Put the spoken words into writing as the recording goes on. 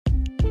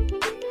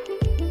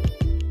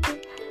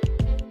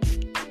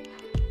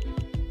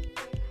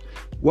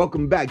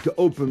Welcome back to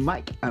Open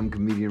Mic. I'm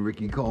comedian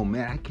Ricky Cole.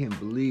 Man, I can't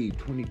believe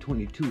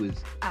 2022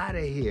 is out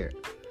of here.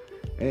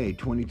 Hey,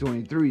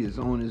 2023 is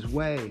on its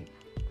way.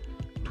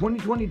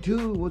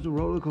 2022 was a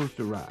roller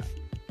coaster ride.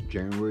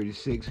 January the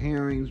 6th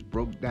hearings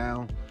broke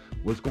down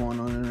what's going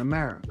on in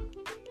America.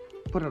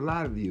 But a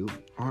lot of you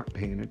aren't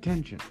paying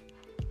attention.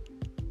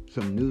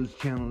 Some news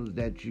channels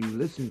that you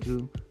listen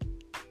to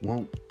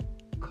won't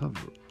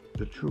cover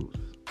the truth.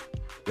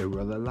 They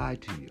rather lie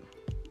to you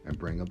and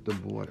bring up the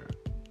border.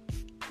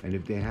 And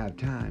if they have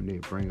time, they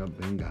bring up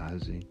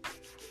Benghazi.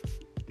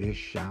 They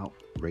shout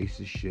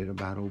racist shit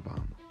about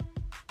Obama.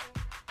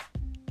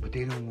 But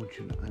they don't want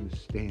you to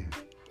understand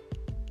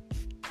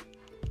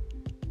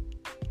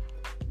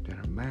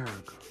that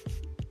America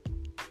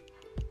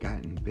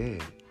got in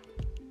bed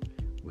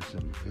with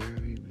some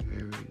very,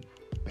 very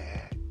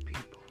bad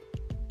people.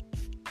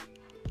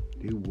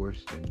 They're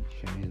worse than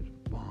James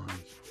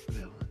Bond's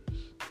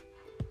villains.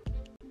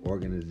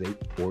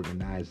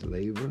 Organized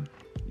labor,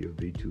 you'll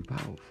be too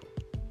powerful.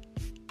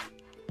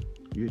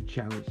 You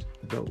challenge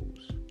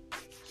those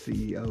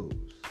CEOs,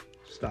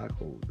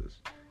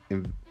 stockholders,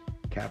 and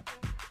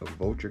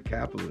vulture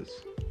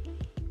capitalists.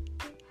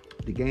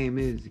 The game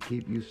is to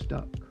keep you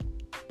stuck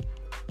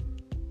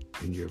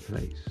in your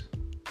place.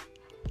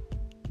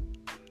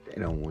 They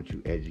don't want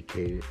you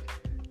educated.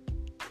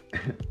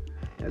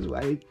 That's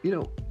why,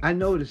 I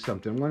noticed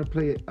something. I'm going to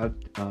play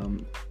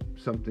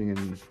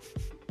something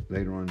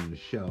later on in the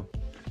show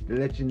to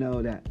let you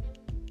know that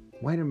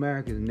white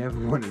Americans never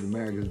wanted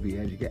Americans to be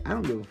educated. I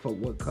don't give a fuck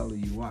what color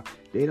you are.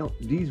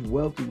 These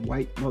wealthy,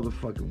 white,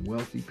 motherfucking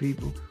wealthy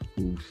people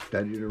who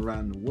studied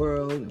around the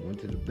world and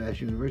went to the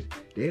best university,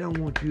 they don't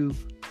want you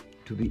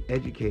to be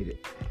educated.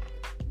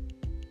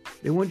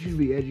 They want you to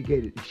be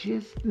educated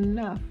just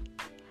enough,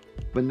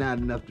 but not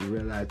enough to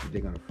realize that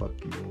they're going to fuck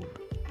you over.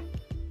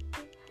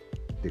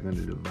 They're going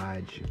to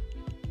divide you.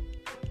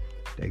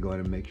 They're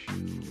going to make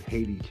you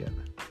hate each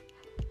other.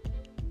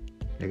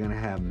 They're going to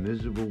have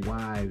miserable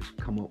wives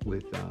come up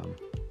with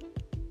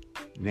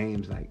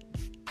names like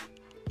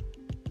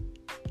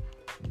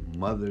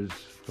Mothers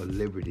for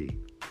Liberty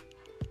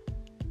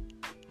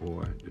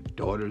or the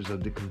Daughters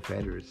of the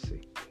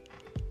Confederacy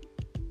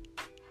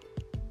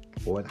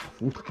or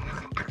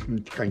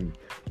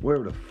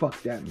whatever the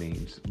fuck that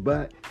means.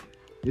 But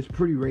it's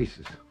pretty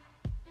racist.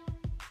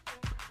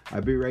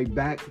 I'll be right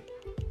back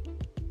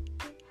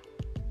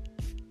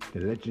to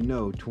let you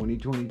know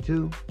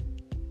 2022,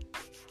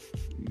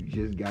 you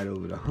just got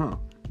over the hump.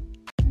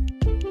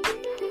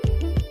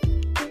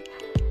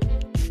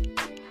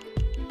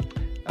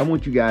 I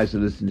want you guys to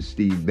listen to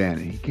Steve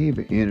Bannon. He gave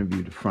an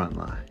interview to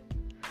Frontline.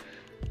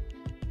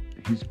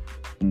 He's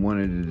one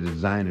of the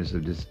designers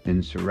of this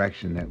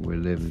insurrection that we're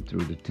living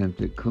through, the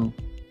attempted coup.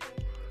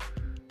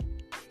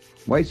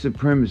 White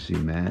supremacy,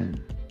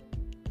 man.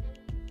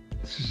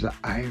 This is an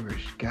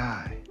Irish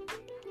guy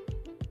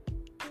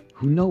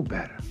who know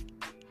better.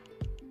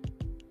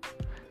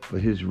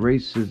 But his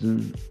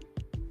racism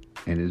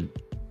and his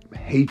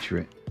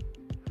hatred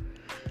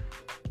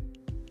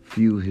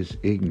fuel his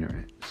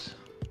ignorance.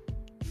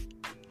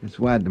 That's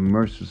why the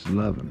Mercers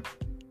love him.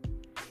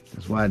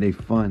 That's why they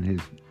fund his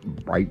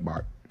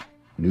Breitbart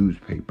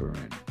newspaper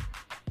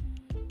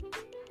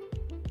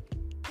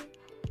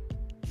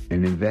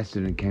and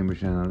invested in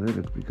Cambridge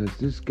Analytica, because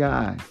this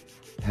guy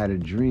had a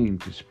dream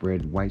to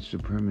spread white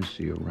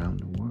supremacy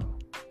around the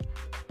world.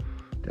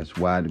 That's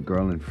why the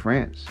girl in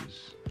France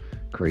is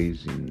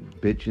crazy, and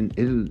bitch in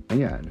Italy,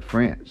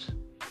 France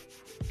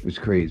was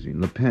crazy,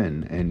 Le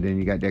Pen, and then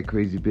you got that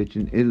crazy bitch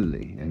in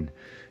Italy, and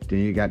then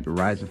you got the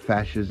rise of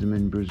fascism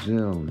in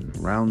Brazil and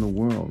around the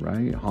world,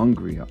 right?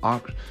 Hungary,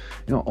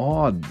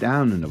 all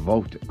down in the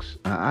Baltics.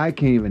 I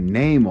can't even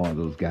name all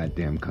those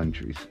goddamn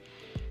countries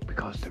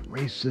because the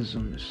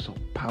racism is so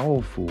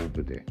powerful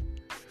over there.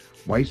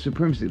 White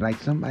supremacy, like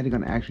somebody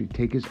gonna actually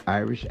take his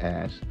Irish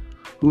ass,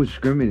 who was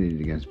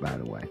discriminated against, by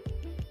the way,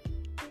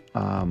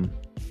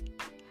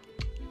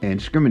 and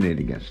discriminate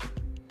against them.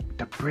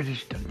 The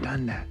British have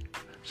done that.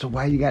 So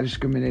why you gotta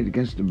discriminate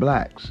against the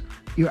blacks?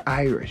 You're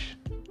Irish.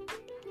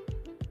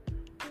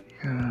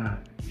 You're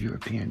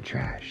European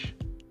trash.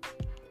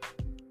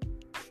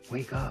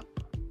 Wake up.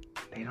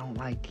 They don't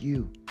like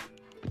you.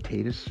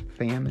 Potatoes,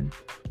 famine.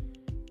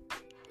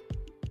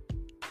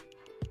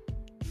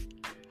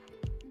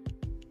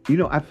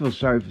 I feel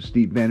sorry for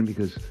Steve Bannon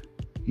because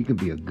he could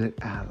be a good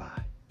ally.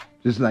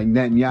 Just like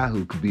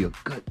Netanyahu could be a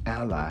good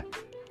ally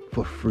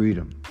for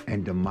freedom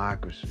and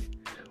democracy.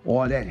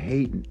 All that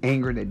hate and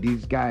anger that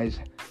these guys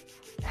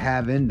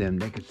have in them,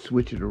 they could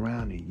switch it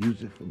around and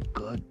use it for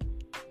good.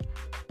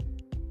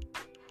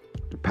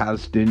 The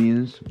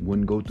Palestinians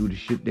wouldn't go through the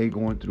shit they're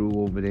going through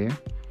over there.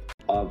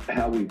 Of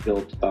how we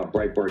built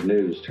Breitbart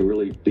News to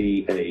really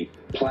be a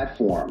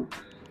platform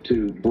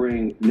to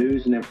bring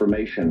news and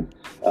information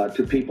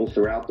to people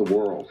throughout the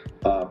world,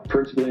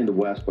 principally in the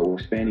West, but we're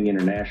expanding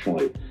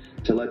internationally,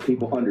 to let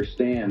people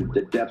understand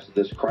the depths of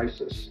this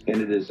crisis.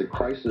 And it is a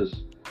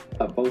crisis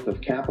both of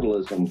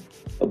capitalism,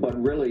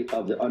 but really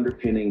of the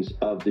underpinnings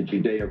of the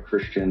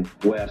Judeo-Christian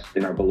West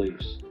in our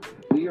beliefs.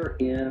 We We are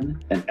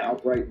in an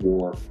outright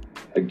war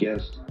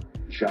against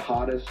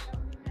jihadist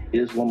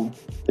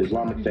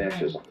Islamic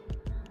fascism.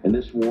 And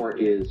this war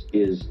is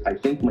I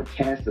think,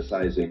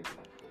 metastasizing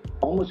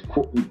almost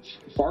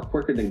far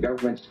quicker than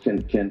governments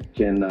can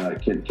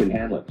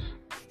handle it.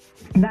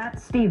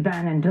 That's Steve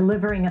Bannon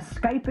delivering a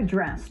Skype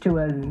address to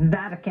a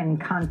Vatican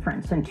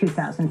conference in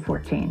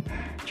 2014.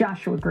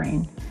 Joshua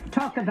Green,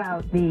 talk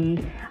about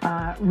the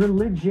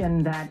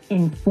religion that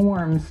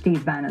informs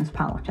Steve Bannon's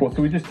politics. Well,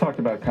 so we just talked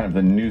about kind of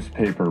the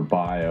newspaper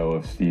bio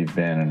of Steve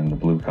Bannon and the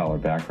blue-collar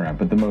background,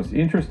 but the most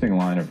interesting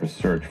line of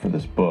research for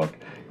this book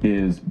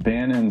is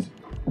Bannon's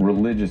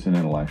religious and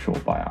intellectual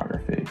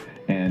biography.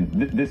 And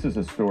this is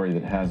a story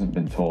that hasn't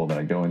been told, that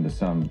I go into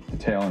some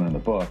detail in the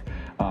book.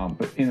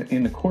 But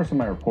in the course of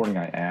my reporting,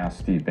 I asked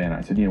Steve Bannon,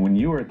 I said, when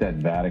you were at that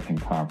Vatican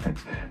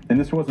conference, and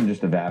this wasn't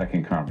just a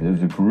Vatican conference,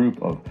 it was a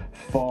group of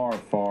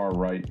far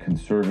right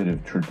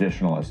conservative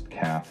traditionalist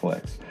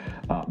Catholics.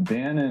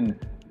 Bannon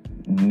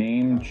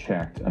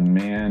name-checked a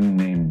man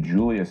named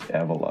Julius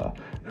Evola,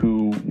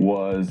 who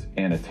was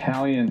an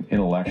Italian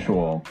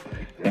intellectual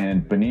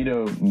and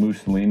Benito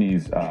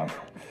Mussolini's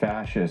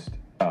fascist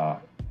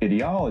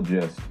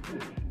ideologist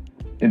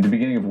in the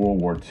beginning of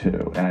World War II.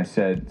 And I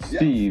said,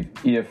 Steve,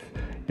 if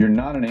you're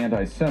not an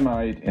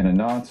anti-Semite and a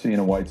Nazi and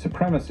a white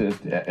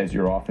supremacist, as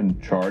you're often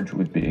charged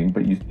with being,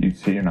 but you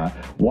say you're not,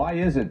 why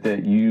is it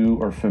that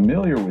you are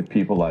familiar with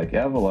people like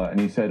Evola? And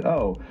he said,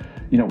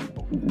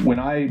 when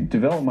I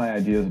developed my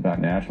ideas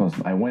about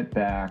nationalism, I went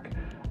back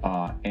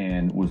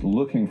and was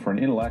looking for an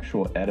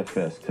intellectual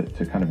edifice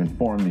to kind of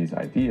inform these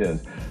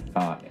ideas.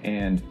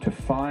 And to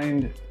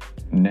find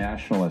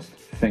nationalist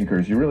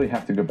thinkers, you really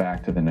have to go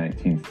back to the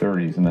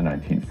 1930s and the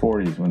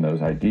 1940s when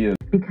those ideas...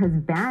 Because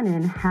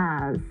Bannon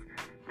has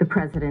the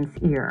president's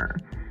ear.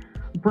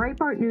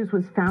 Breitbart News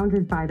was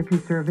founded by the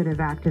conservative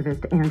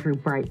activist Andrew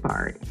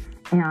Breitbart.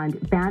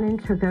 And Bannon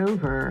took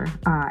over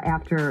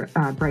after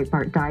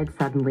Breitbart died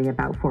suddenly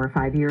about 4 or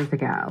 5 years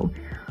ago.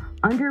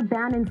 Under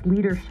Bannon's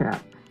leadership,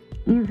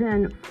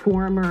 even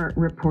former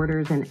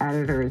reporters and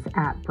editors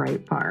at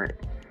Breitbart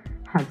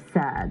have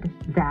said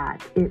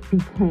that it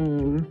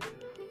became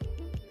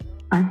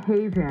a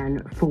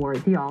haven for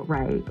the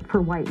alt-right,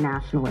 for white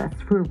nationalists,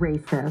 for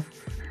racists.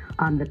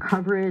 The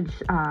coverage,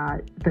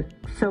 the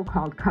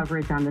so-called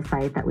coverage on the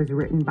site that's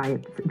written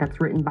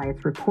by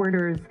its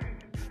reporters,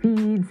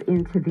 feeds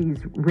into these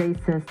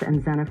racist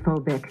and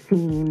xenophobic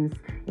themes.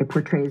 It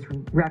portrays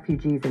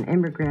refugees and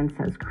immigrants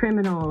as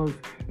criminals.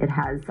 It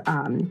has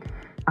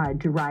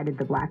derided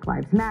the Black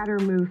Lives Matter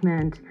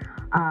movement,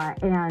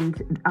 and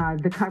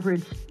the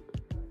coverage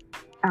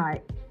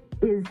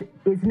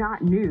is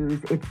not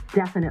news. It's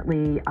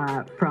definitely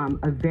from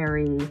a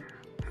very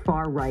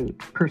far-right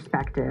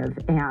perspective,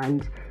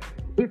 and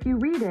if you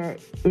read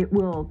it, it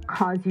will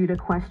cause you to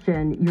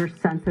question your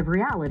sense of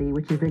reality,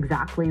 which is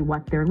exactly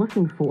what they're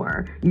looking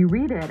for. You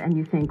read it and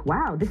you think,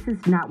 wow, this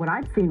is not what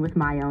I've seen with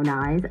my own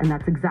eyes, and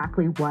that's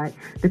exactly what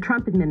the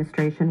Trump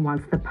administration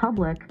wants the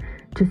public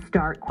to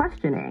start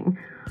questioning.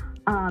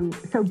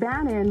 So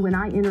Bannon, when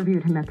I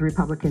interviewed him at the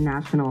Republican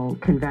National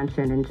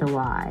Convention in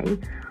July,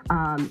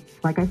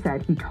 like I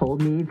said, he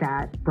told me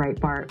that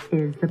Breitbart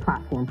is the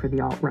platform for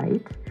the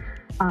alt-right.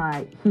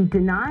 He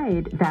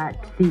denied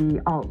that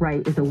the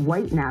alt-right is a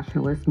white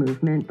nationalist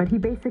movement, but he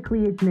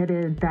basically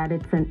admitted that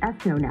it's an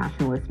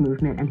ethno-nationalist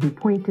movement, and he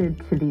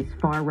pointed to these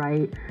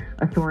far-right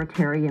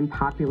authoritarian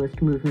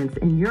populist movements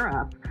in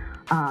Europe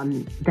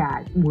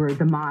that were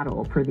the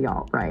model for the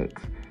alt-right.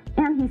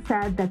 And he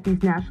said that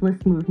these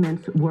nationalist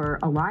movements were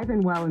alive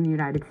and well in the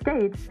United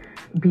States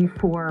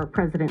before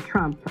President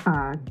Trump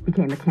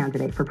became a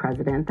candidate for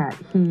president, that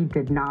he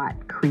did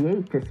not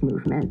create this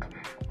movement.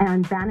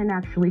 And Bannon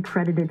actually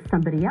credited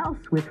somebody else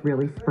with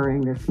really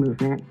spurring this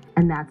movement,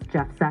 and that's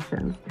Jeff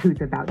Sessions,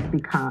 who's about to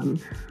become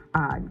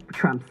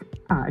Trump's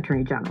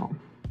attorney general.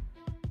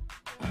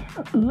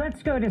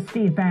 Let's go to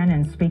Steve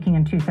Bannon speaking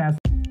in 2000.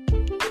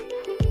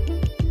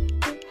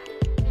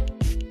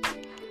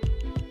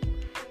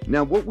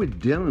 Now, what we're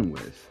dealing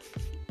with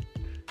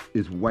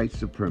is white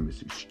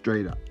supremacy,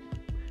 straight up.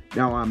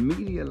 Now, our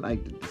media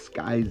like to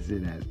disguise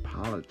it as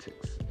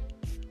politics,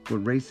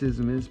 but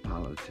racism is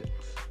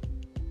politics.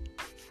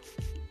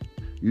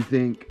 You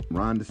think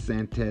Ron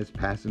DeSantis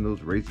passing those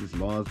racist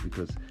laws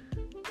because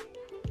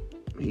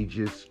he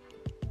just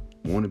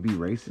want to be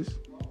racist?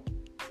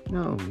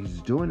 No,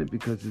 he's doing it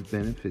because it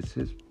benefits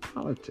his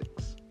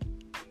politics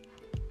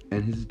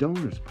and his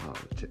donors'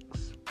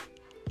 politics.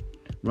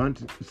 Ron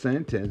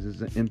DeSantis is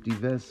an empty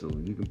vessel.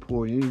 You can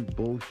pour any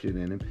bullshit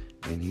in him,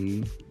 and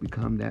he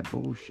become that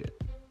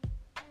bullshit.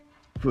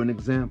 For an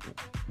example,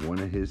 one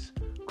of his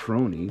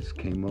cronies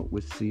came up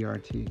with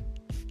CRT.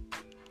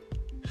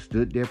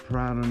 Stood there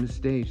proud on the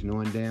stage,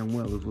 knowing damn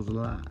well it was a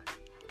lie.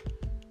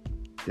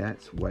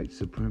 That's white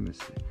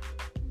supremacy.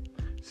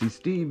 See,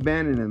 Steve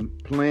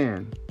Bannon's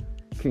plan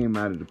came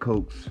out of the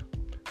Koch's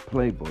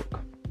playbook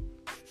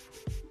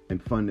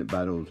and funded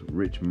by those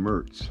rich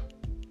mercs.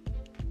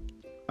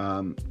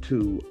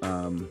 To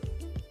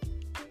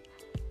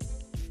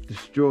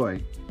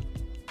destroy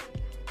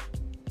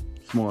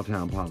small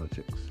town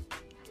politics.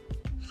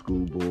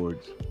 School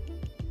boards,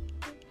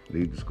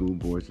 lead the school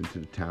boards into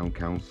the town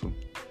council,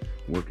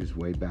 work his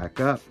way back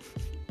up.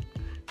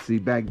 See,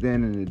 back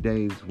then in the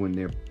days when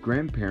their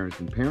grandparents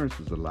and parents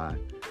was alive,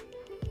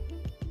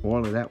 all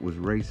of that was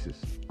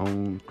racist,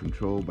 owned,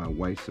 controlled by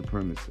white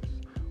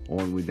supremacists, all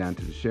the way down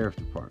to the sheriff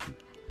department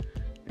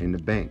and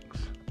the banks.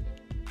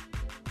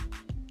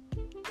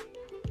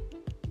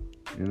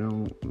 You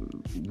know,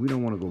 we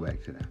don't want to go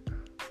back to that.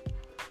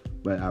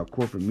 But our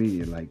corporate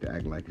media like to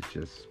act like it's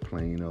just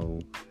plain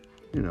old,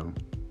 you know,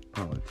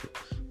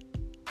 politics.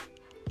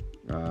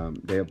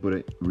 They'll put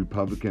a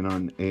Republican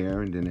on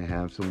air and then they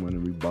have someone to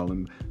rebut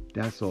them.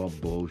 That's all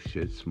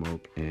bullshit,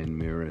 smoke and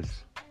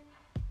mirrors.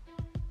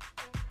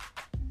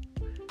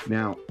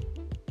 Now,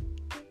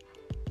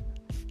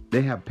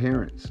 they have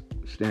parents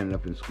standing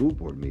up in school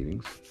board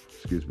meetings,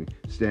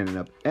 standing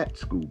up at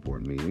school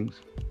board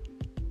meetings,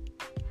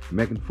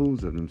 making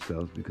fools of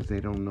themselves because they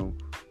don't know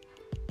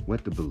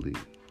what to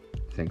believe,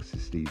 thanks to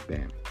Steve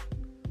Bannon.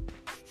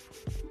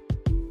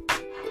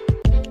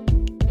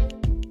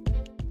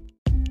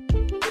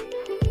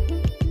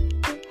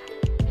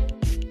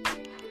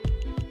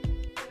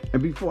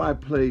 And before I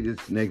play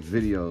this next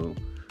video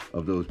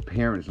of those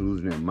parents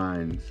losing their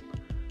minds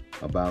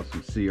about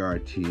some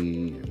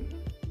CRT and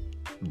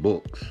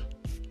books,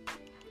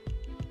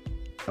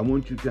 I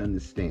want you to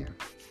understand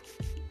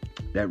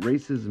that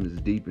racism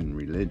is deep in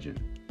religion.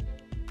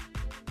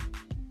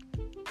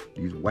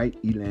 These white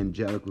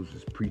evangelicals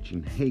is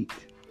preaching hate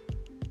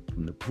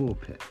from the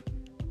pulpit.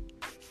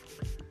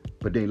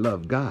 But they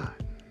love God,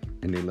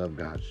 and they love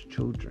God's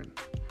children.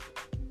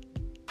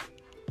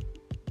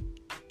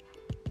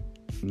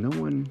 No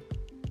one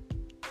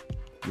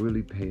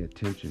really pay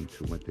attention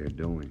to what they're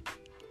doing.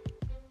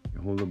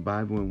 They hold the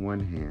Bible in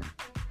one hand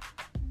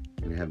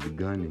and they have the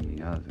gun in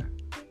the other.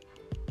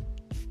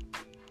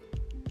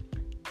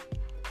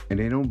 And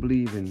they don't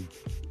believe in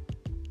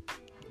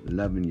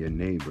loving your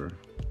neighbor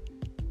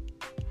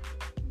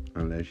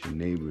unless your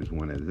neighbor is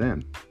one of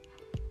them.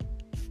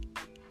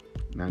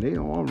 Now, they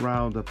all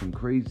riled up and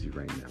crazy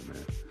right now,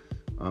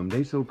 man.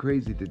 They so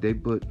crazy that they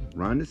put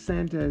Ron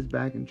DeSantis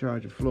back in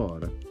charge of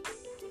Florida.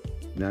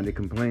 Now they're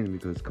complaining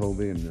because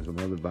COVID and some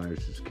other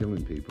viruses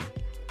killing people.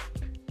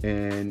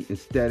 And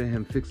instead of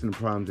him fixing the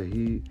problems that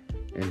he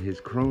and his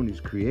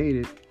cronies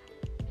created,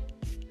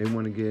 they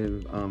want to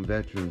give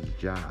veterans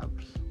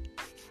jobs.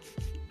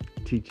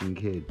 Teaching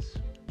kids,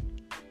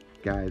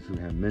 guys who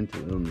have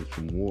mental illness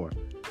from war,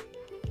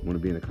 want to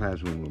be in a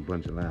classroom with a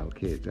bunch of loud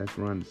kids. That's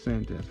Ron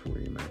DeSantis for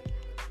you, man.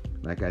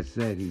 Like I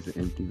said, he's an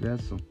empty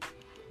vessel.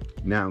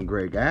 Now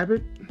Greg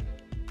Abbott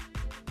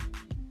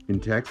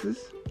in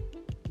Texas,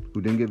 who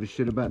didn't give a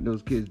shit about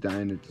those kids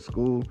dying at the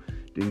school,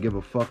 didn't give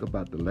a fuck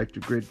about the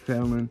electric grid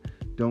failing,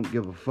 don't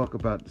give a fuck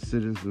about the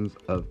citizens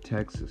of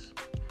Texas.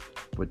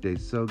 But they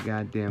so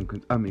goddamn,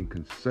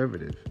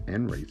 conservative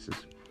and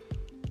racist,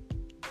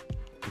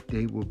 that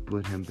they will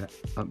put him back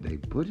up. They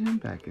put him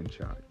back in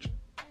charge.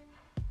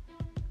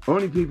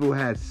 Only people who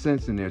had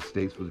sense in their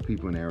states were the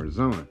people in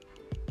Arizona,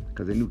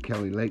 because they knew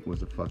Kelly Lake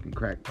was a fucking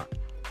crackpot.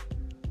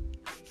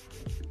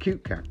 A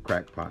cute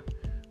crackpot,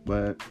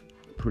 but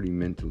pretty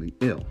mentally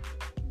ill.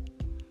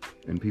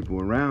 And people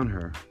around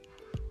her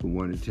who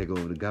wanted to take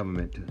over the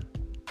government to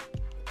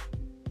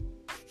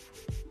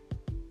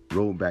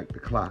roll back the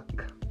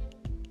clock.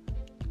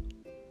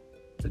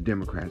 The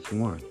Democrats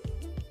won.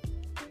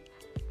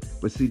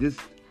 But see, this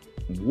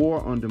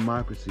war on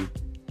democracy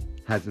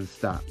hasn't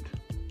stopped.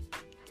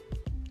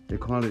 They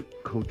call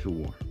it culture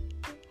war.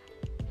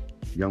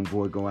 Young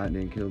boy go out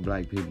there and kill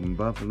black people in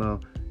Buffalo.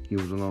 He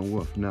was a lone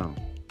wolf. No.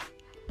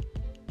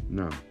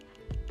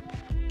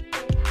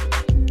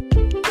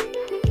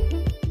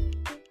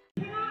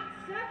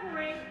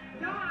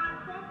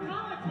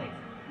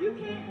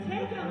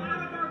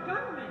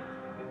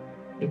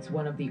 It's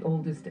one of the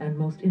oldest and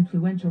most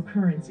influential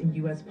currents in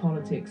U.S.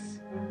 politics.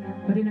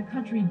 But in a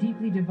country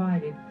deeply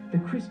divided, the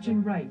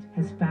Christian right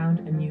has found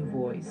a new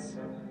voice.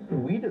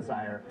 We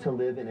desire to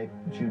live in a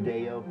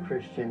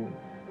Judeo-Christian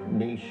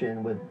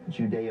nation with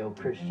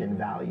Judeo-Christian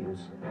values.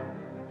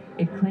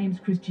 It claims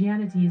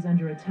Christianity is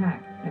under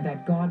attack and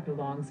that God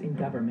belongs in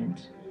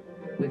government,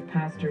 with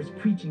pastors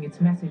preaching its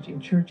message in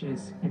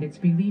churches and its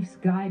beliefs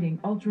guiding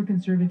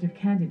ultra-conservative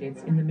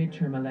candidates in the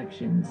midterm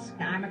elections.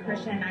 I'm a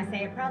Christian and I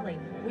say it proudly.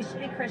 We should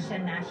be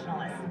Christian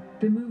nationalists.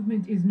 The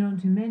movement is known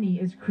to many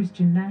as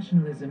Christian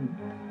nationalism,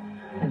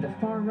 and the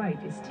far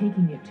right is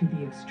taking it to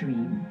the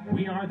extreme.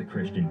 We are the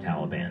Christian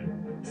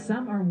Taliban.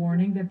 Some are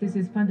warning that this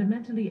is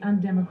fundamentally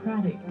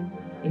undemocratic.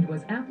 It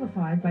was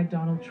amplified by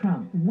Donald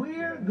Trump.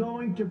 We're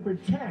going to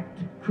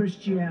protect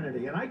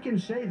Christianity, and I can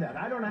say that.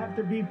 I don't have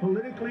to be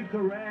politically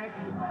correct.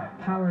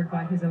 Powered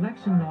by his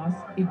election loss,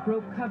 it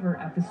broke cover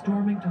at the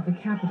storming of the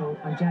Capitol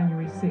on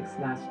January 6th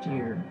last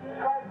year.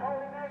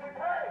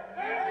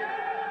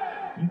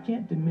 You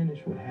can't diminish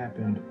what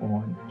happened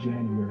on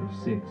January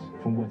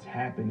 6th from what's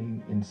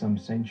happening in some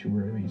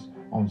sanctuaries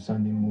on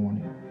Sunday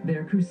morning.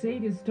 Their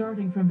crusade is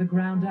starting from the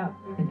ground up,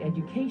 and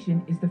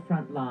education is the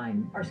front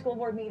line. Our school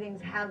board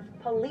meetings have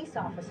police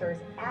officers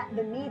at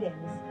the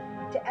meetings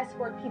to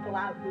escort people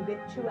out who get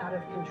too out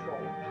of control.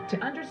 To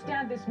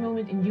understand this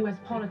moment in U.S.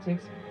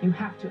 politics, you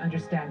have to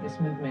understand this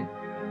movement.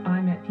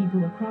 I met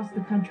people across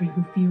the country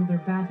who feel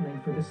they're battling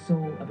for the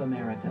soul of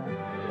America.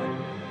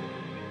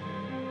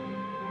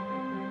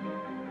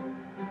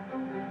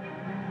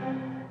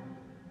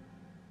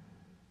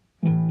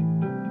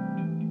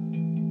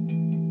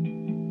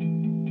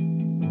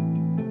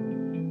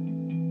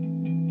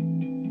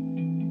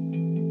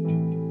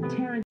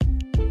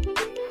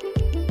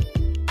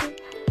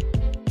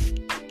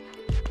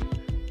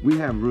 We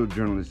have real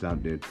journalists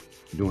out there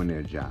doing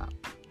their job.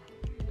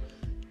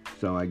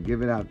 So I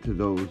give it out to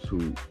those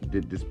who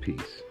did this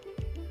piece.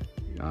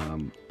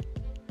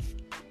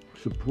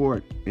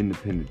 Support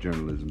independent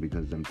journalism,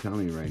 because I'm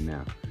telling you right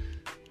now,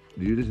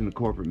 you just in the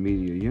corporate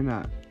media, you're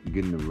not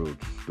getting the real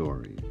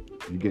story.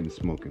 You're getting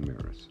smoke and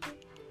mirrors.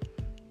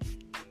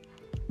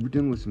 We're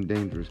dealing with some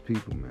dangerous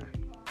people, man.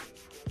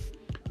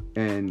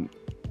 And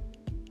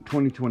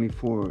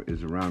 2024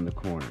 is around the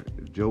corner.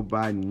 If Joe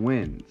Biden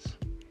wins,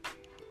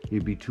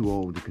 he'd be too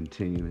old to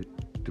continue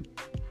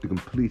to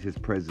complete his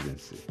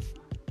presidency.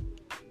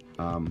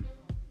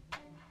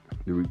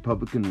 The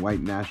Republican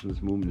white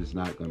nationalist movement is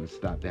not going to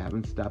stop. They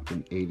haven't stopped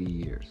in 80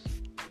 years.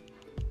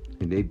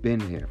 And they've been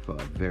here for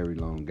a very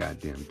long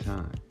goddamn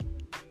time.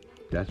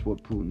 That's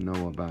what Putin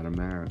knows about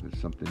America,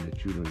 something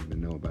that you don't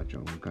even know about your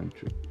own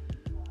country.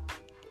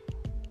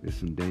 There's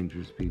some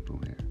dangerous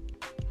people here.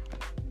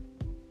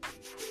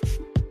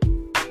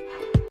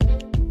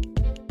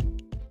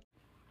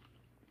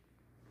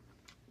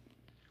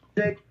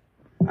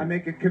 I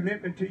make a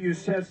commitment to you,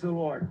 says the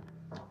Lord,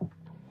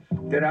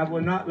 that I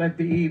will not let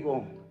the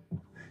evil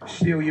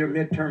steal your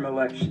midterm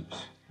elections.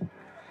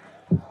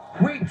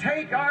 We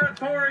take our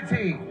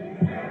authority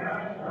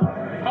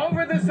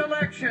over this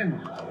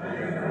election.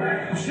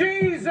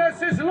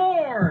 Jesus is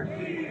Lord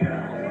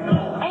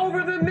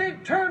over the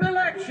midterm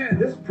election.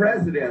 This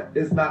president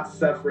is not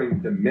suffering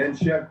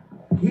dementia.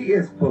 He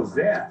is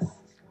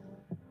possessed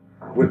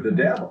with the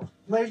devil.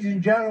 Ladies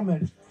and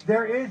gentlemen,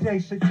 there is a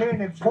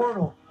satanic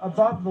portal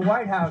above the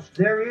White House.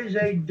 There is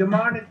a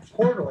demonic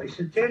portal, a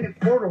satanic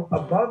portal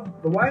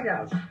above the White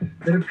House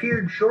that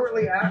appeared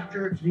shortly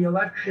after the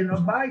election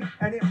of Biden.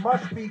 And it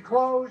must be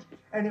closed,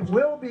 and it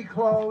will be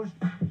closed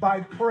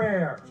by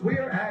prayer. We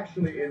are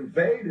actually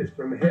invaded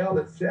from hell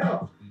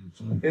itself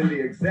in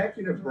the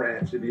executive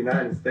branch of the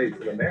United States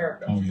of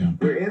America.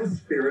 We're in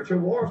spiritual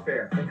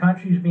warfare. The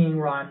country is being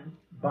run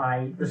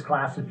by this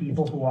class of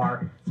people who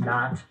are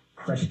not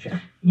Christian.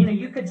 You know,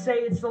 you could say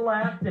it's the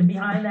left, and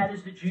behind that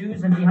is the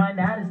Jews, and behind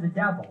that is the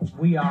devil.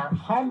 We are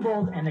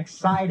humbled and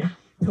excited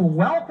to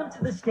welcome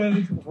to the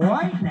stage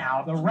right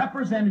now the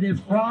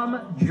representative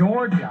from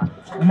Georgia,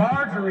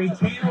 Marjorie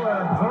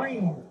Taylor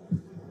Greene.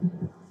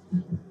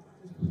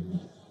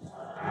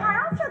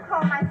 I also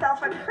call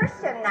myself a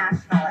Christian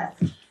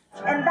nationalist,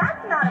 and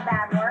that's not a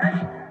bad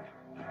word.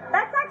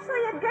 That's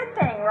actually a good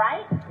thing,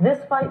 right? This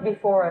fight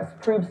before us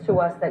proves to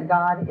us that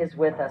God is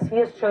with us. He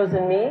has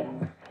chosen me,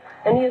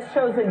 and He has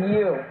chosen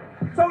you.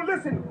 So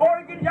listen,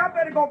 Oregon, y'all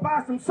better go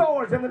buy some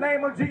swords in the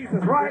name of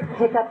Jesus, right?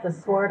 Pick up the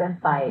sword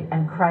and fight,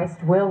 and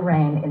Christ will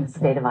reign in the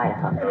state of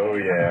Idaho. Oh,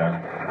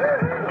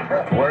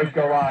 yeah. Where's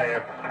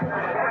Goliath?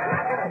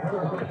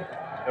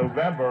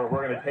 November,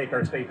 we're going to take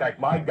our state back.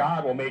 My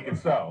God will make it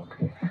so.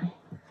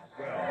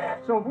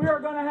 So if we are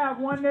going to have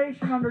one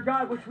nation under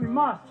God, which we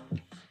must,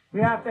 we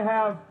have to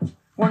have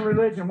one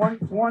religion,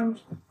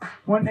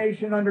 one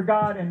nation under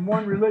God, and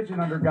one religion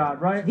under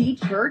God, right? The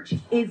church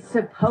is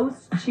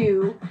supposed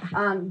to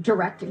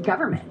direct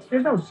government.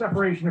 There's no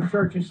separation of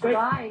church and state.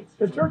 Right.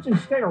 The church and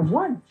state are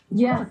one.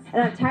 Yes,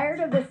 and I'm tired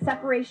of this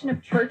separation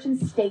of church and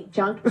state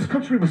junk. This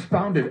country was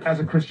founded as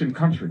a Christian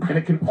country, and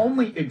it can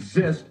only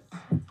exist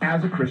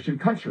as a Christian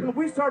country.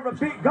 We serve a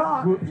big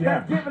God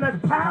that's given us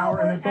power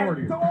and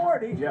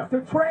authority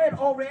to tread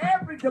over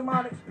every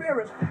demonic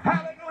spirit.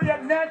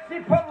 Hallelujah. Nancy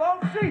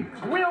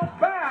Pelosi will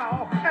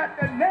bow at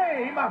the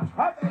name of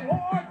the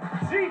Lord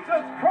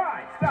Jesus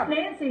Christ.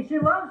 Nancy, she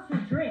loves to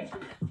drink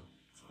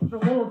the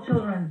little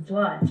children's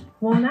blood.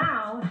 Well,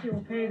 now she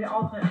will pay the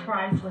ultimate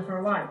price with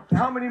her life.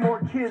 How many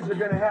more kids are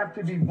going to have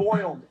to be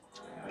boiled,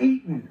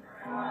 eaten?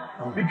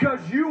 Because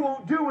you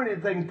won't do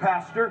anything,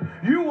 Pastor.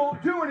 You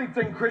won't do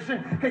anything,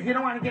 Christian, because you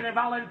don't want to get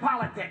involved in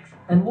politics.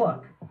 And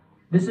look,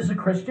 this is a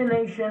Christian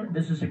nation.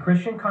 This is a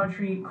Christian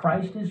country.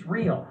 Christ is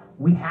real.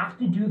 We have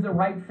to do the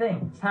right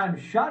thing. It's time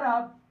to shut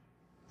up,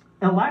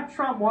 elect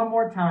Trump one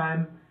more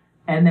time,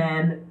 and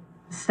then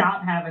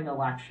stop having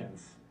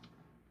elections.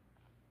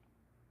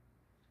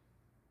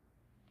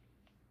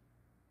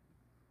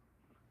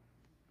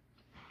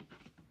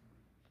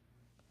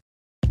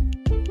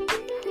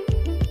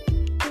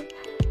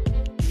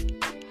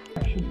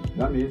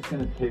 I mean, it's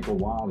going to take a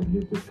while to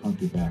get this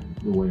country back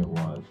the way it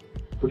was.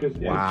 Because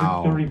it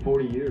Wow. took 30,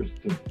 40 years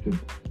to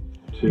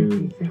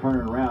to turn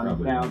it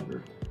around. Now,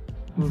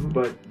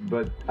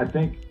 but I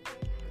think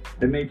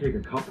it may take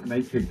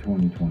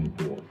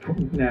 2024.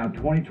 Now,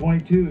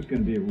 2022 is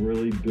going to be a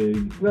really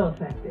big, real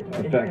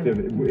effective.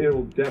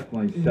 It'll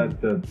definitely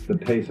set the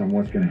pace on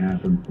what's going to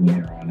happen from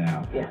here on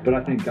out. Yeah. But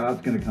I think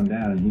God's going to come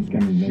down and He's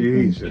going to make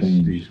things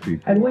change. These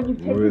people and when you've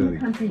taken really the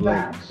country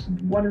back,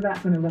 what is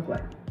that going to look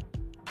like?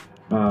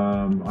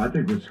 I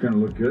think it's going to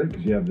look good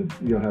because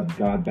you'll have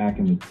God back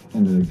in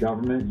the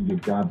government. You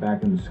get God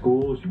back in the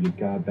schools. You get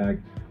God back.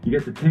 You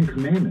get the 10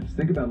 Commandments.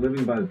 Think about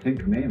living by the 10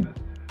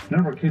 Commandments. None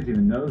of our kids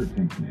even know the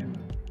 10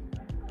 Commandments.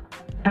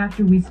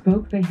 After we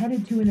spoke, they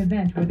headed to an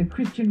event where the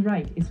Christian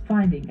right is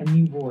finding a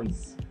new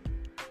voice.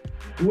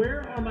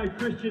 Where are my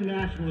Christian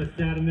nationalists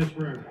at in this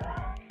room?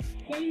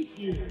 Thank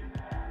you.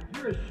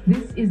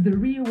 This is the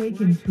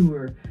Reawaken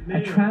Tour,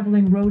 a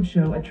traveling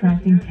roadshow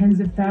attracting tens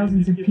of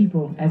thousands of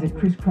people as it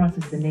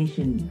crisscrosses the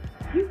nation.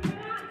 You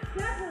cannot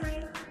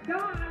separate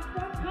God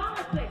from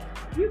politics.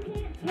 You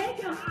can't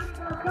take them out of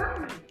our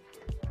government.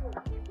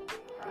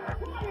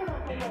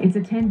 Its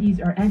attendees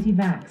are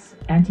anti-vax,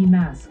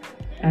 anti-mask,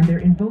 and they're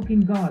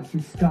invoking God to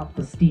stop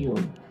the steal.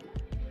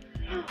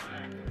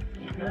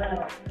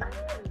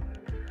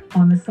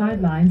 On the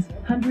sidelines,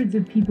 hundreds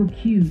of people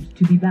queued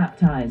to be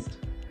baptized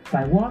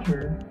by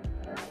water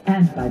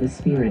and by the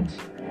Spirit.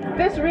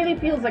 This really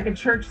feels like a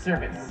church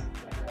service.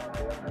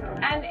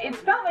 And it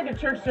felt like a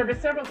church service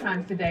several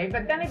times today,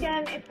 but then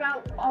again, it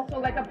felt also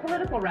like a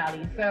political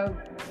rally, so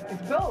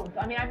it's both.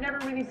 I mean, I've never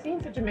really seen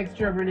such a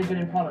mixture of religion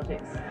and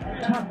politics.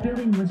 Top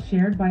billing was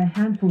shared by a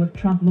handful of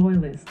Trump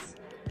loyalists.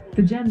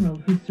 The general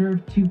who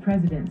served 2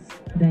 presidents,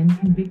 then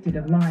convicted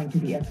of lying to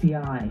the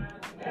FBI.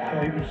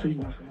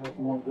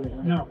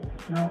 No.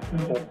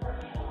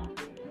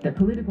 The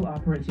political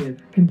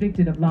operative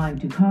convicted of lying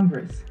to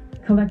Congress,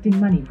 collecting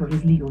money for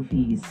his legal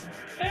fees.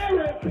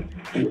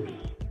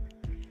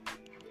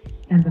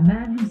 And the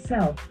man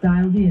himself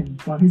dialed in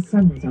while his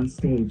son was on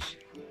stage.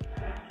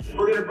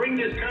 We're going to bring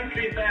this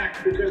country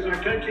back because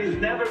our country's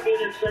never been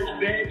in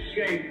such bad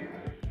shape.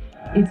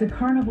 It's a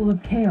carnival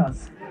of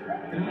chaos.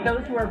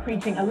 Those who are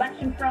preaching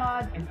election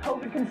fraud and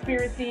COVID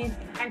conspiracies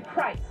and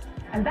Christ.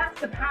 And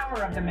that's the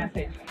power of the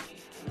message.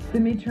 The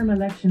midterm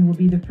election will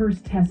be the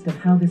first test of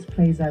how this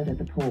plays out at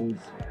the polls.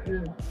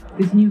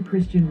 This new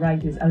Christian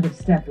right is out of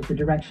step with the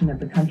direction of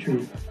the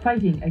country,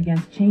 fighting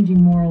against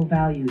changing moral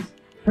values,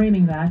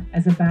 framing that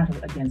as a battle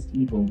against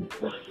evil.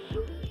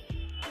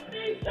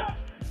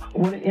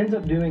 What it ends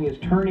up doing is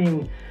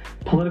turning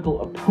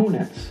political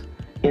opponents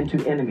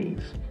into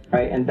enemies,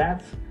 right? And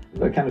that's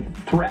a kind of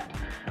threat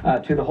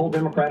to the whole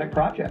democratic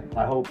project.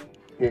 I hope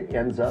it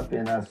ends up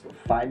in us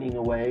finding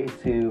a way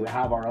to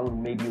have our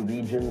own maybe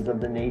regions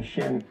of the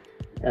nation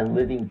and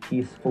living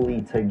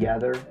peacefully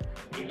together.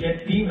 You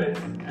get demons.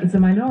 It's a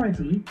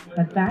minority,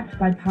 but backed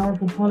by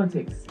powerful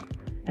politics.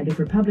 And if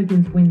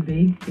Republicans win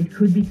big, it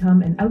could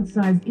become an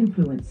outsized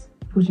influence,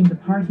 pushing the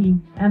party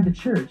and the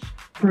church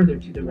further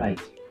to the right.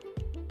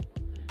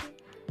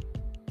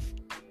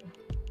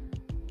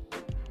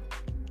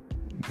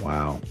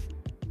 Wow.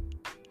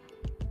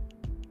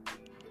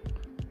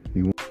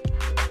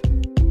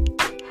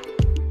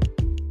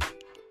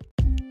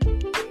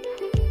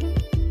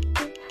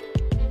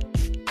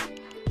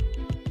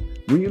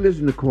 When you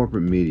listen to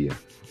corporate media,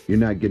 you're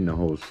not getting the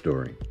whole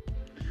story.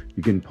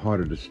 You're getting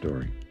part of the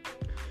story.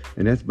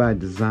 And that's by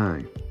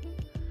design.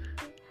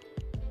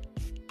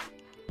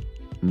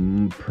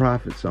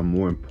 Profits are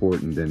more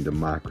important than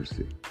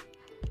democracy.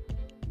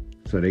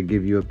 So they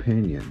give you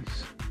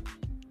opinions.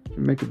 You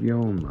make up your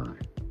own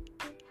mind.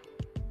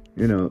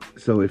 You know,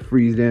 so it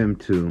frees them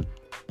to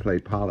play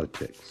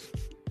politics.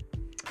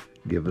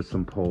 Give us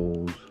some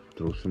polls,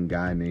 throw some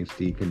guy named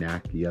Steve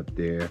Kanacki up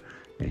there,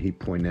 and he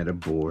point at a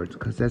board,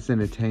 because that's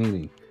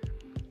entertaining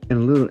and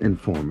a little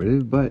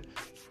informative, but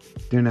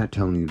they're not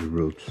telling you the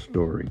real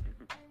story.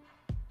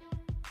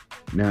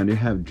 Now, they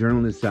have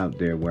journalists out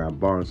there where I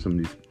borrow some of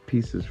these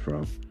pieces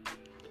from,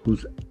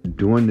 who's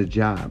doing the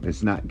job.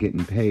 It's not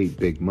getting paid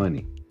big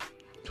money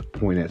to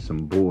point at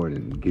some board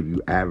and give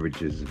you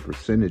averages and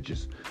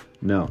percentages.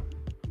 No.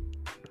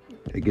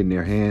 They're getting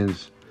their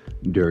hands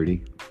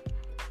dirty.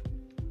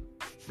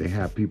 They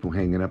have people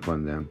hanging up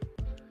on them,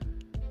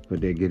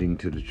 but they're getting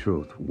to the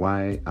truth.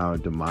 Why our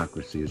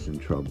democracy is in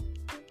trouble.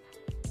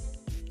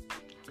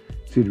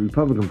 See, the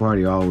Republican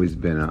Party always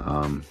been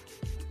a,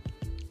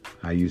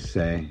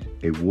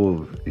 a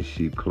wolf in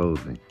sheep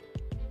clothing.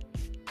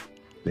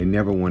 They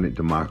never wanted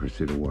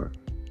democracy to work.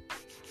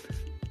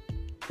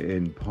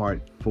 In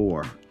part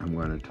 4, I'm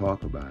going to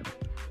talk about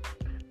it.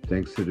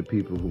 Thanks to the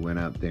people who went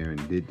out there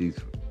and did these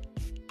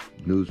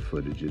news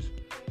footages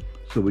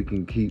so we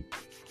can keep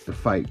the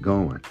fight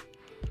going.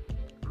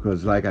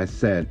 Because like I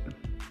said,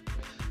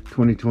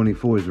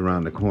 2024 is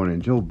around the corner,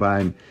 and Joe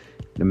Biden,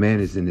 the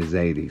man is in his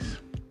 80s.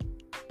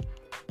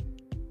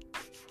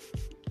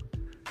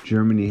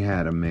 Germany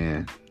had a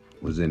man,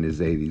 was in his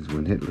 80s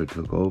when Hitler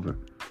took over.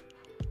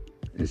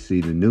 And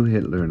see, the new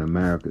Hitler in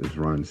America is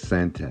Ron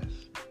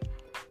DeSantis.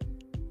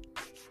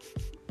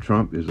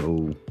 Trump is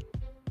old,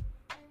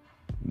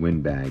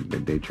 windbag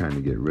that they're trying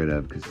to get rid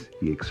of because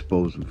he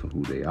exposed them for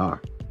who they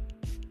are.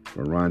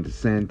 But Ron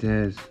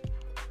DeSantis,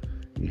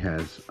 he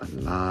has a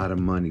lot of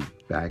money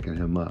backing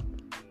him up.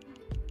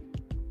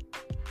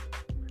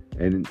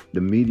 And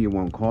the media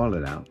won't call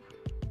it out.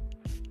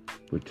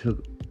 But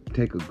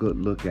take a good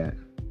look at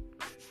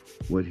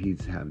what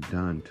he's have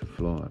done to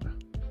Florida.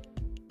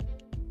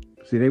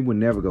 See, they would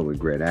never go with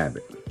Greg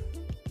Abbott.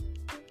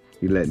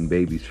 He letting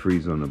babies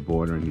freeze on the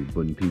border and he's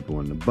putting people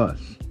on the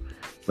bus.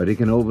 But they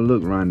can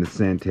overlook Ron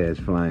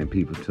DeSantis flying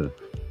people to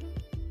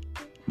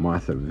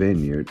Martha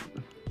Vineyard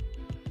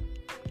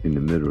in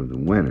the middle of the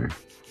winter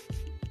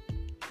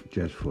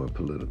just for a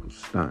political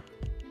stunt.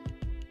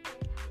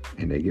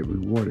 And they get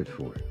rewarded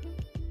for it.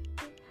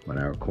 But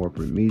our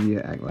corporate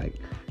media act like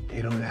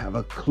they don't have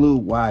a clue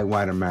why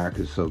white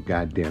America is so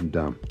goddamn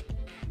dumb.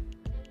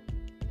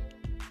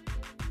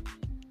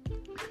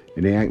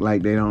 And they act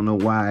like they don't know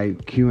why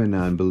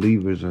QAnon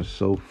believers are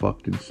so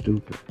fucking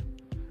stupid.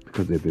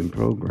 Because they've been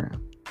programmed.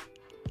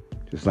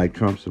 Just like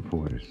Trump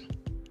supporters.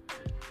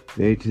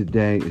 They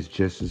today is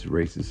just as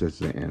racist as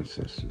their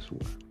ancestors were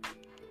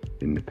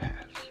in the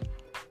past.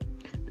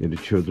 They're the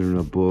children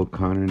of Bull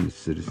Connor and the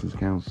Citizens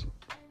Council.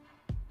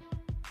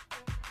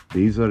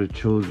 These are the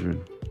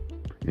children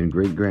and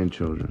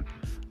great-grandchildren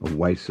of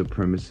white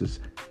supremacists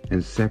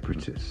and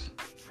separatists.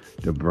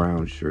 The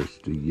brown shirts,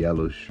 the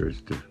yellow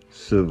shirts, the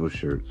silver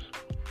shirts.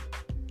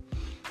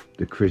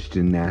 The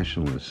Christian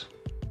nationalists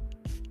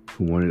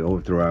who wanted to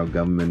overthrow our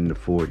government in the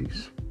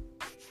 40s.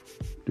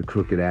 The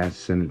crooked-ass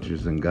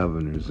senators and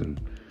governors and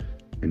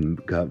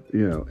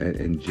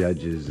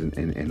judges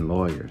and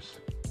lawyers.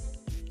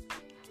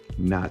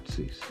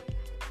 Nazis.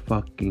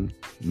 Fucking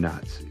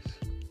Nazis.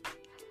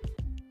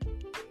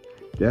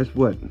 That's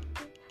what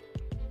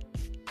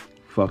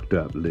fucked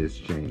up Liz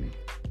Cheney.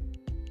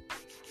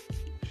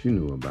 She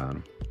knew about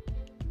him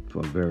for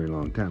a very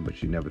long time, but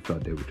she never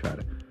thought they would try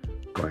to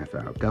go after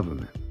our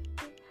government.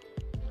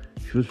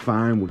 She was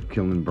fine with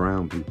killing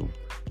brown people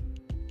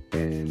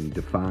and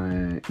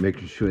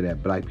making sure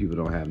that black people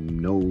don't have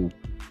no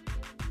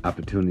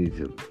opportunity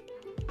to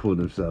pull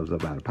themselves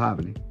up out of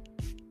poverty.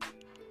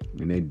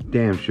 And they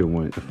damn sure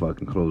wanted to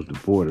fucking close the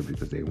border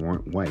because they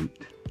weren't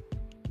white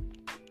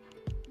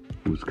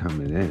who's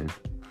coming in.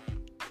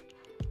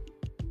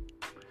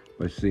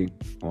 But see,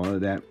 all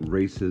of that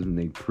racism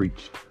they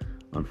preached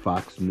on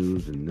Fox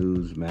News and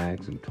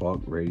Newsmax and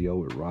talk radio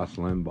with Ross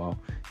Limbaugh,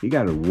 he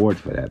got an award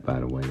for that, by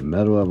the way, the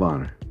Medal of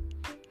Honor.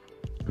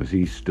 Because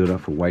he stood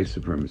up for white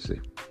supremacy.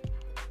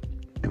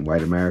 And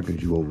white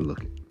Americans, you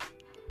overlook it.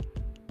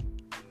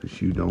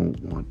 Because you don't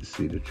want to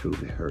see the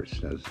truth. It hurts,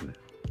 doesn't it?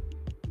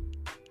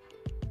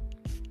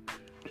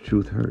 The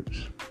truth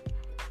hurts.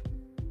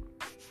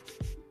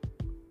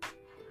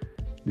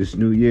 This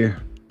new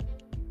year,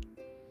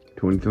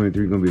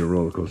 2023 is going to be a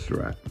roller coaster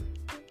ride.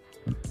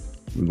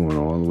 We're going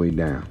all the way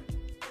down.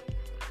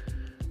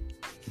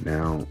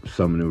 Now,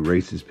 some of the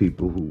racist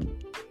people who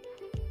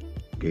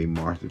gave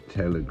Martha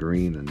Taylor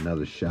Greene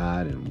another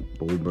shot, and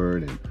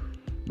Boebert and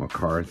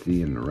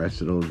McCarthy and the rest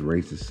of those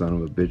racist son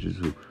of a bitches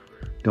who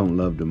don't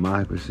love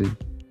democracy,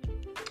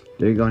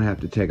 they're going to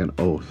have to take an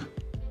oath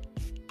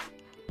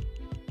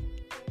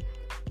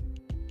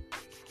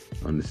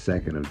on the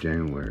 2nd of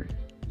January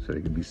so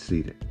they can be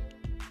seated.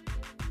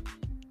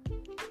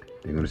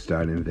 They're going to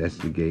start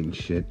investigating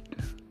shit,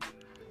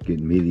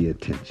 getting media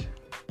attention.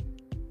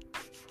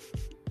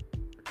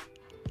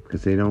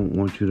 Because they don't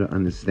want you to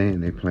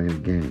understand they're playing a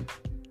game.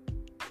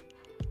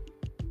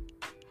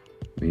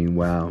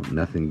 Meanwhile,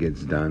 nothing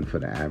gets done for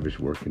the average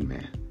working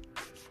man.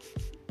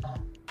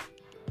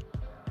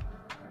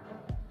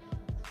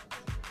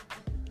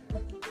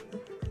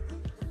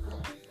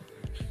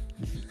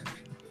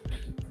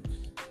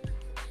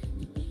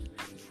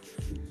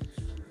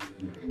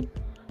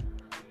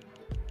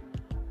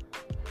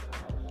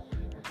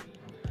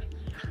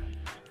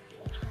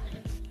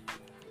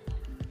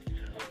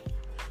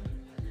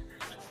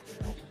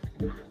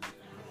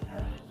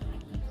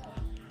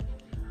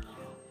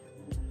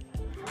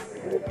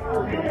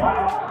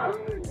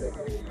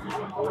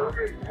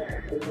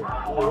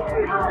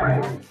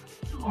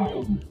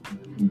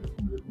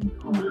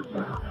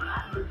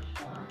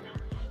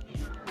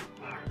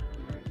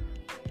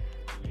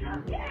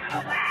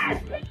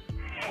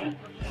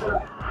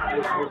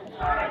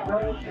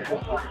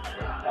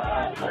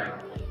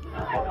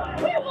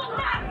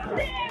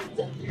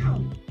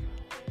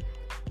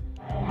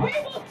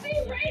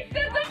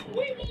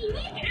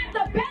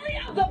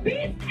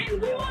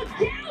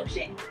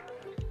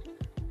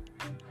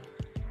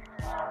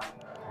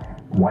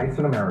 Whites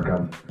in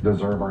America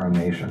deserve our own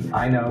nation.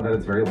 I know that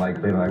it's very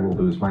likely that I will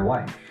lose my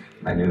life.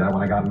 I knew that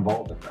when I got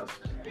involved in this.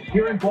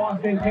 Here in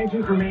Boston,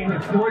 tensions remain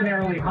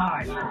extraordinarily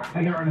high,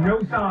 and there are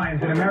no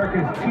signs that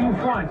America's two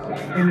fronts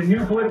in the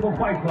new political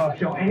fight club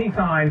show any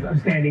signs of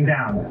standing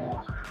down.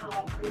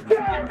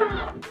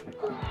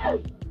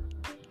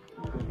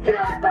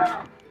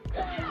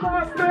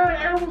 Boston,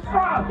 and we'll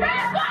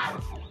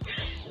stop!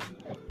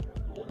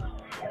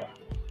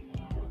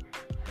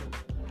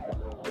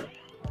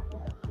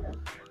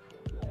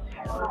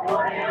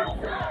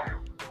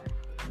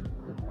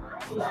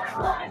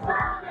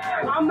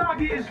 I'm not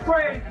getting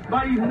sprayed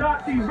by these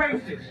Nazi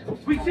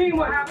racists. We seen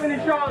what happened in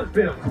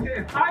Charlottesville.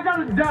 If I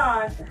gotta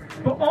die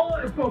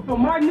for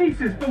my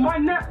nieces, for my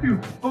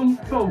nephew,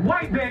 for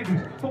white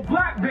babies, for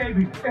black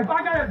babies, if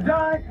I gotta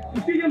die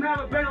to see them have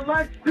a better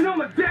life, then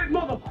I'm a dead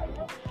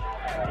motherfucker.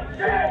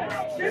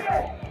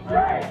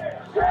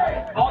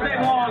 All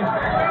day long,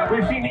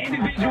 we've seen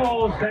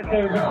individuals that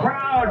the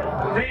crowd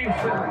thinks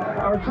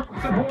are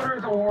Trump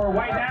supporters or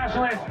white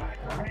nationalists,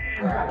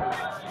 and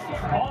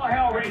all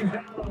hell rains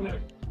down on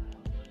them.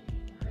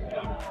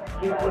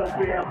 You will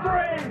be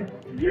afraid!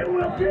 You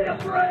will be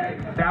afraid!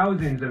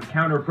 Thousands of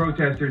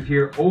counter-protesters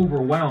here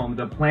overwhelmed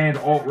the planned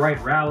alt-right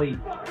rally,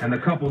 and the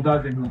couple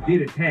dozen who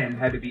did attend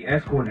had to be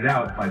escorted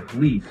out by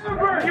police.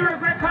 You're a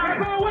red car!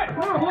 Go away!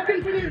 Look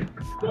into this!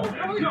 But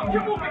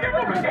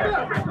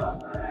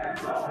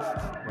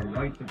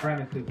white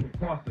supremacists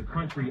across the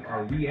country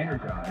are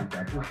re-energized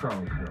after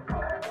Charlottesville.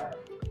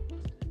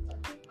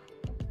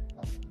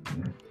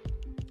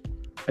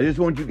 I just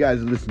want you guys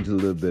to listen to a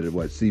little bit of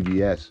what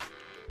CBS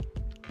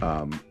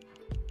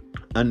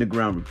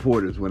underground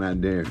reporters went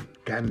out there and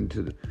got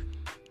into the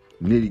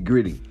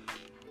nitty-gritty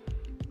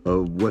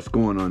of what's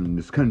going on in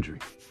this country.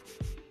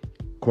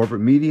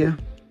 Corporate media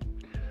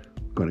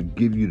gonna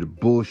give you the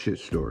bullshit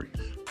stories,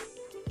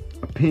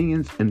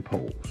 opinions, and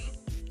polls.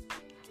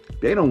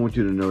 They don't want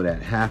you to know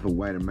that half of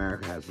white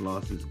America has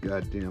lost its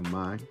goddamn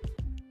mind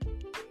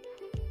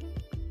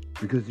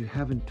because you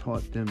haven't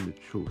taught them the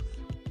truth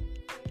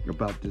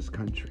about this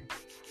country.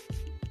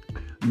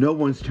 No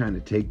one's trying to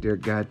take their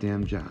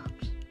goddamn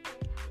jobs.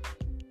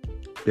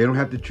 They don't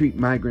have to treat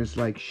migrants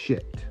like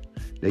shit.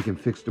 They can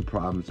fix the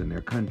problems in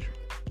their country.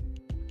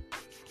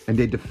 And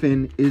they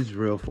defend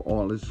Israel for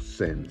all its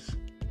sins.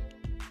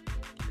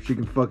 She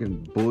can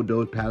fucking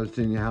bulldoze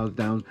Palestinian house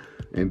down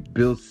and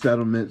build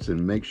settlements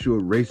and make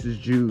sure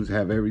racist Jews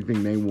have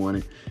everything they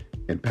wanted,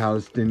 and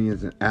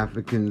Palestinians and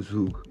Africans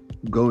who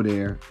go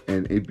there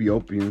and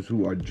Ethiopians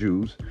who are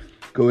Jews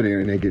go there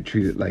and they get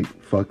treated like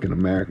fucking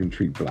American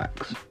treat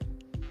blacks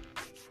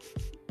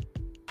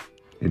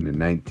in the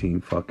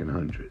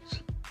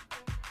 1900s.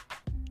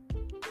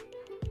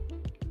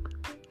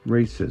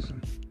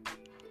 Racism.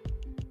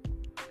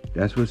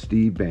 That's what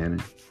Steve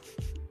Bannon,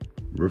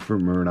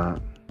 Rupert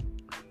Murdoch,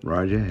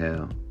 Roger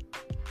Hale,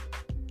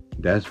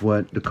 that's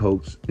what the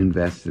Kochs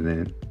invested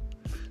in.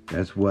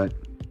 That's what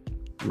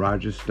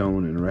Roger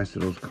Stone and the rest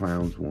of those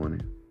clowns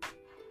wanted.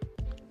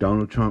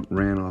 Donald Trump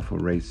ran off of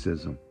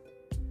racism.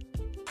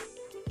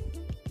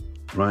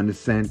 Ron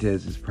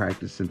DeSantis is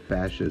practicing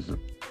fascism.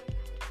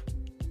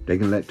 They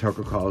can let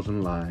Tucker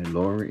Carlson lie,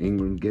 Laura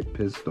Ingraham get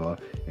pissed off,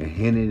 and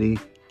Hannity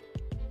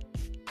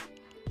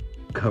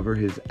cover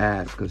his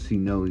ass because he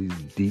knows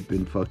he's deep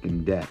in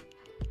fucking debt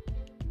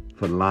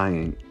for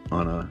lying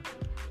on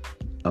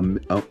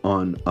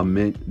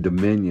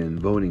Dominion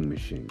voting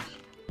machines,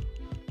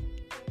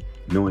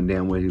 knowing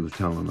damn well he was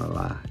telling a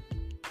lie.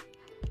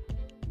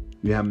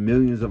 You have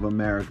millions of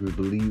Americans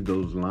believe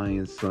those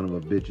lying son of a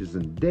bitches,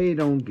 and they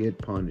don't get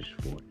punished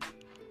for it.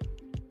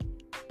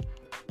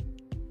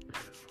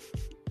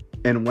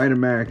 And white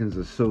Americans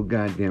are so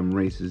goddamn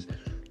racist.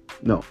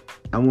 No,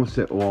 I won't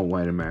say all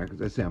white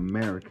Americans. I say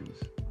Americans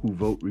who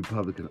vote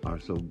Republican are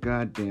so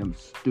goddamn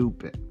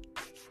stupid.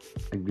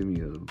 I'm giving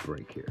you a little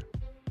break here.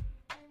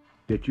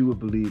 That you would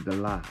believe the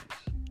lies.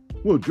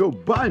 Well, Joe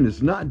Biden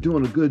is not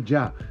doing a good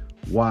job.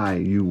 Why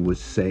you would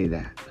say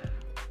that?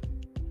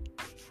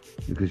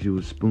 Because you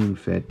were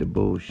spoon-fed the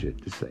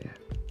bullshit to say it.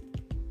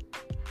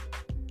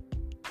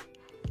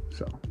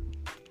 So,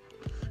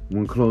 I'm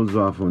going to close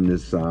off on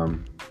this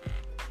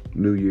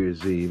New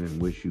Year's Eve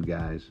and wish you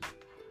guys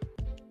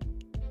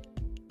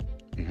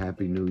a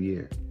happy new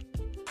year.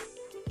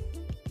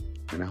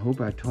 And I hope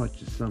I taught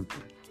you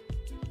something.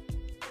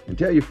 And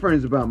tell your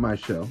friends about my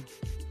show,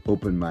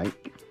 Open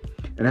Mic.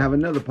 And I have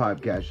another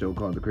podcast show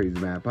called The Crazy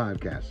Mad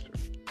Podcaster.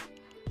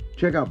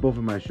 Check out both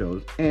of my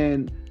shows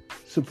and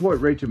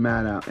support Rachel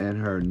Maddow and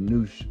her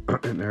new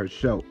her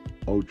show,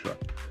 Ultra.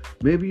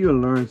 Maybe you'll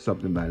learn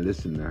something by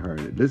listening to her.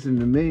 Listen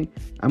to me,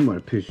 I'm going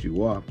to piss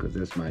you off because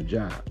that's my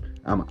job.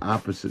 I'm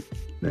opposite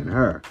than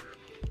her.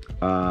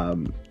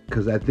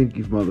 Because I think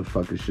you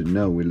motherfuckers should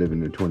know we live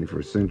in the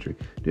 21st century.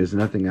 There's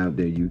nothing out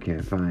there you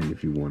can't find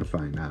if you want to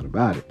find out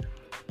about it.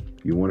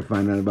 You want to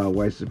find out about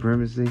white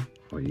supremacy?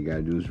 All you got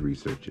to do is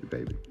research it,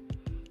 baby.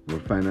 You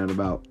want to find out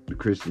about the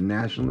Christian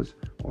nationalists?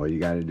 All you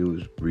got to do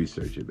is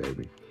research it,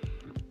 baby.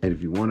 And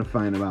if you want to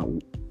find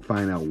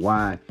out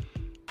why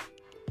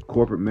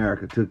corporate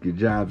America took your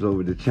jobs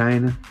over to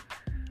China,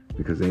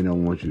 because they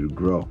don't want you to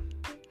grow.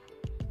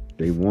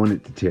 They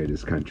wanted to tear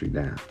this country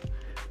down.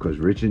 Because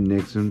Richard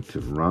Nixon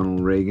to Ronald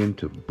Reagan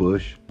to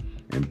Bush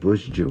and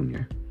Bush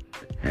Jr.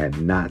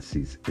 had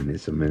Nazis in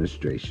this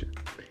administration.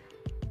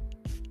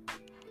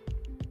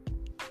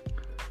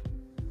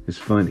 It's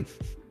funny.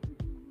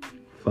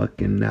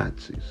 Fucking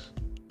Nazis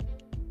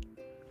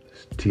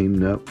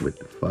teamed up with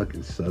the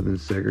fucking Southern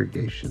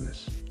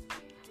segregationists.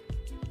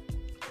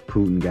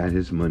 Putin got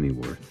his money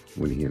worth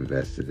when he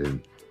invested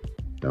in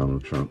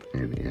Donald Trump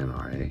and the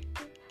NRA.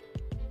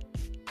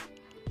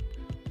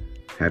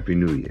 Happy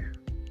New Year.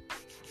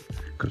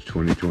 Because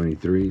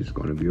 2023 is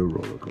going to be a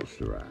roller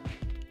coaster ride.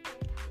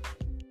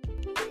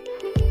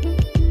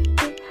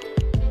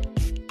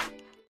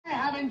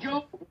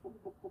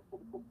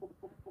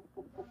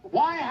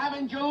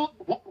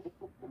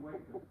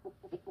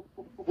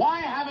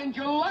 Why haven't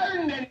you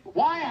learned it?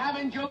 Why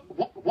haven't you